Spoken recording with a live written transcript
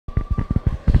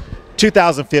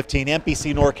2015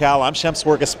 NPC NorCal. I'm Shem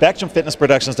Swerka,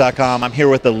 SpectrumFitnessProductions.com. I'm here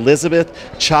with Elizabeth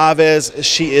Chavez.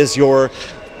 She is your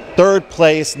third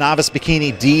place Novice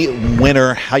Bikini D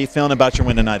winner. How you feeling about your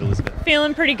win tonight, Elizabeth?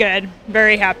 Feeling pretty good.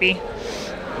 Very happy.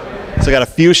 So got a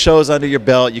few shows under your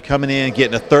belt. You coming in,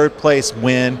 getting a third place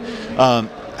win. How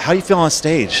do you feel on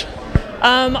stage?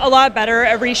 A lot better.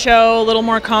 Every show, a little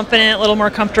more confident, a little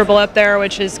more comfortable up there,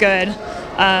 which is good.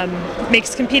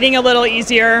 Makes competing a little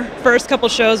easier. First couple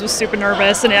shows was super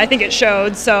nervous, and I think it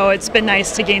showed, so it's been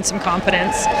nice to gain some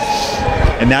confidence.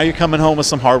 And now you're coming home with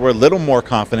some hardware, a little more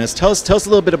confidence. Tell us a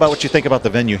little bit about what you think about the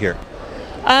venue here.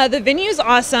 The venue's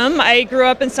awesome. I grew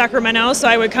up in Sacramento, so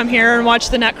I would come here and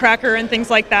watch the Nutcracker and things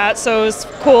like that, so it was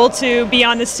cool to be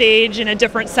on the stage in a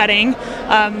different setting.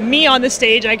 Me on the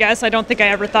stage, I guess. I don't think I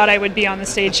ever thought I would be on the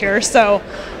stage here. So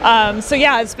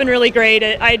yeah, it's been really great.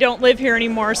 I don't live here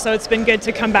anymore, so it's been good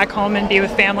to come back home and be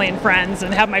with family and friends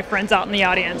and have my friends out in the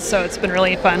audience, so it's been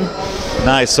really fun.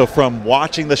 Nice. So from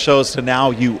watching the shows to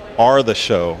now you are the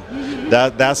show.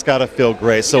 That's got to feel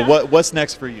great. So yeah. What's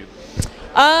next for you?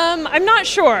 I'm not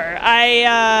sure.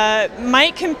 I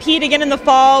might compete again in the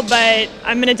fall, but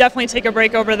I'm going to definitely take a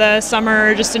break over the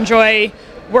summer, just enjoy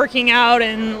working out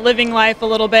and living life a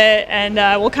little bit, and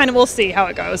we'll see how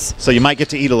it goes. So you might get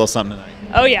to eat a little something tonight.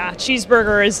 Oh yeah,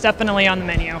 cheeseburger is definitely on the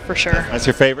menu for sure. That's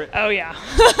your favorite? Oh yeah.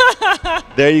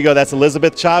 There you go. That's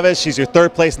Elizabeth Chavez. She's your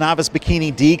third place Novice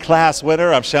Bikini D class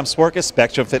winner. I'm Shem Swerka,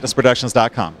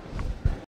 SpectrumFitnessProductions.com.